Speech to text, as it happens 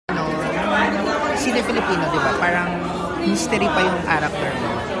Sine Filipino, di ba? Parang mystery pa yung character mo.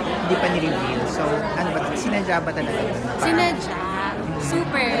 Hindi pa ni-reveal. So, ano ba? Sinadya ba talaga? Sinadya.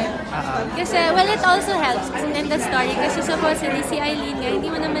 Super. Kasi, well, it also helps in the story. Kasi supposedly, si Eileen nga, hindi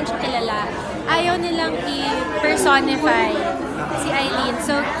mo naman siya kilala. Ayaw nilang i-personify si Eileen.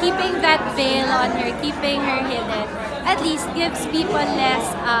 So, keeping that veil on her, keeping her hidden, at least gives people less,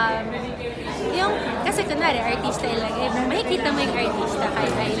 kasi kunwari, artista ilagay, makikita mo yung artista kay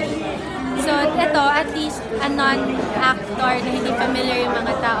Eileen. So, ito, at least, a non-actor na hindi familiar yung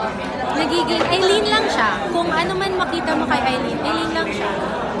mga tao, nagiging Eileen lang siya. Kung ano man makita mo kay Eileen, Eileen lang siya.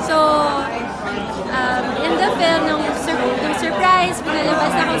 So, in the film, nung surprise,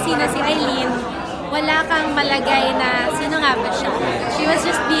 pinalabas na kung sino si Eileen, wala kang malagay na sino nga ba siya. She was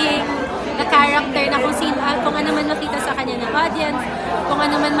just being the character na kung ano man makita sa kanya ng audience, kung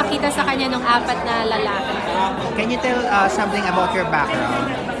ano man makita sa kanya ng apat na lalaki. Can you tell something about your background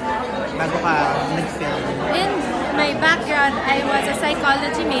bago ka nag-film? In my background, I was a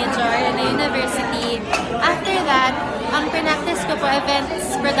psychology major in a university. After that, ang pinactice ko po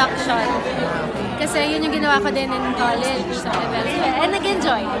events production. Kasi yun yung ginawa ko din in college sa events. And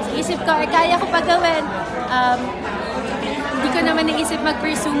nag-enjoy. Isip ko, kaya ko pa gawin. Hindi ko naman naisip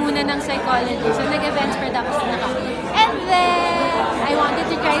mag-pursue muna ng psychology. So nag-events production ako. And then, I wanted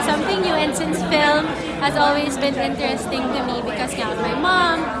to try something new. And since film has always been interesting to me because nga my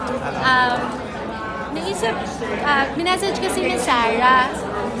mom, naisip, minessage kasi ni Sarah,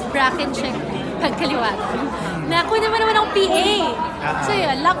 bracket check, pagkaliwa. Na ako naman akong PA. So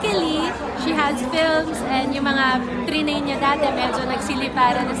yun, luckily, she has films and yung mga trinay niya dati medyo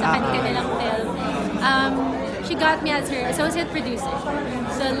nagsiliparan na sa kanilang film. She got me as her associate producer.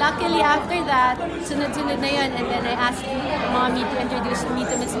 So luckily after that, sunod-sunod na yun. And then I asked mommy to introduce me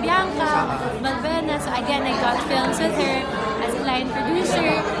to Miss Bianca Malvena. So again, I got films with her as a line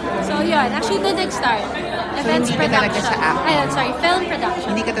producer. So yun, actually doon nag-start. Events production. Ayun, sorry, film production.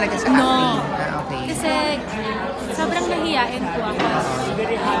 Hindi ka talaga sa acting? No. Okay. Kasi sobrang nahiyain po ako.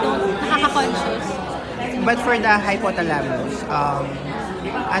 Nakaka-conscious. But for the Hyphotalamus,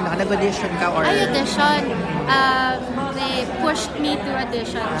 nag-audition ka or? Ay, audition. They pushed me to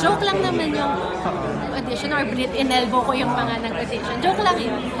audition. Joke lang naman yung audition or breathe in elbow ko yung mga nag-audition. Joke lang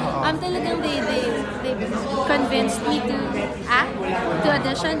yun. Talagang they convinced me to act, to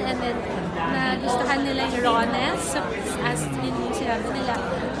audition, and then nagustuhan nila yung rawness as yun yung sinabi nila.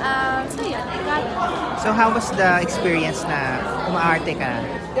 So yun, I got it. So how was the experience na umaarte ka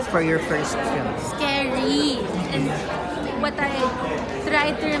for your first film? Scary. And what I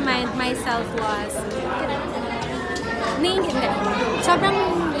tried to remind myself was, sobrang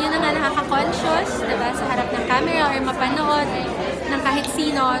yun na nga nakaka-conscious, diba, sa harap ng camera or mapanood ng kahit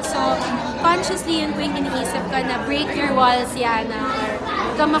sino. So, consciously yun po yung iniisip ko na break your walls, Iana, or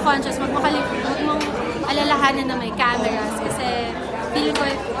huwag kang ma-conscious, huwag mong alalahanan na may cameras. Kasi feeling ko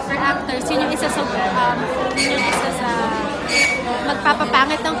for actors, yun yung isa sa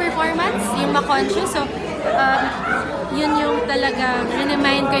magpapapangit ng performance, yung ma-conscious. So, yun yung talagang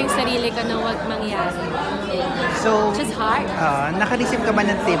remind ko yung sarili ko na huwag mangyari. So, just hard. Naka-receive ka ba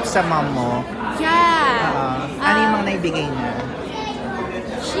ng tips sa mom mo? Yeah. Ano yung mga naibigay niya?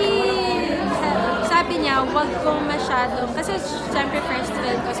 Sabi niya, huwag kong masyadong, kasi siyempre first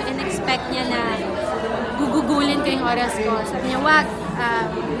film ko, so in-expect niya na gugugulin ko yung oras ko. Sabi niya,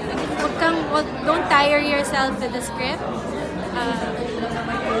 don't tire yourself with the script.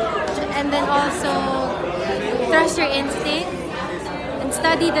 And then also, trust your instinct and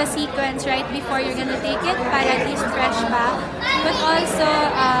study the sequence right before you're gonna take it para at least fresh back. But also,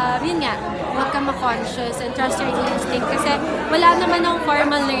 yun nga, huwag kang ma-conscious and trust your instinct kasi wala naman ng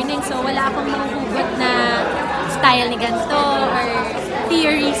formal learning, so wala akong mahuhugot na style ni ganito or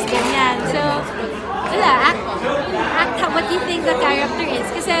theories, ganyan. So, wala, act what you think the character is.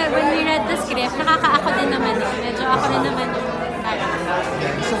 Kasi when we read the script, nakaka-ako din naman eh. Medyo ako rin naman yung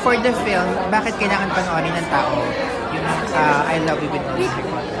character. So for the film, bakit kailangan panoorin ng tao yung I Love You With All Your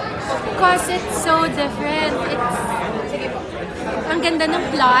Heart? Because it's so different. Ang ganda ng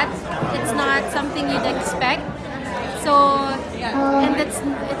plot. It's not something you'd expect. So, and it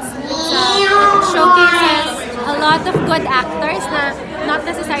showcases a lot of good actors na not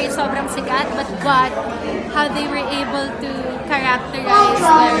necessarily sobrang sikat, but God, how they were able to characterize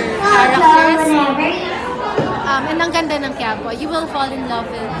their characters. And ang ganda ng Quiapo. You will fall in love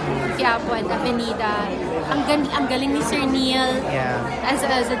with Quiapo and Avenida. Ang galing ni Sir Neil as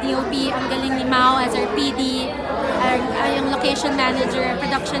a DOP. Ang galing ni Mao as our PD. Yung location manager,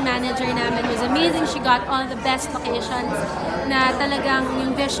 production manager namin was amazing. She got all the best locations na talagang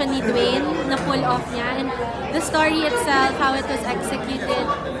yung vision ni Dwein na pull off niya. And the story itself, how it was executed,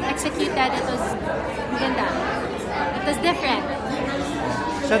 it was different.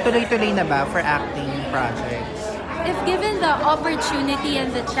 So tuloy-tuloy na ba for acting projects? If given the opportunity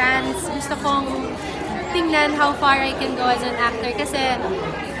and the chance, gusto kong tingnan how far I can go as an actor. Kasi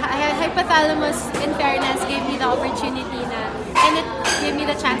Hyphotalamus, in fairness, gave me the opportunity and it gave me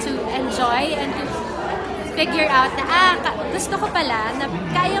the chance to enjoy and to figure out na, gusto ko pala, na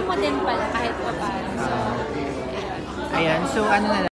kaya mo din pala kahit pa paano. So, ayan, so ano na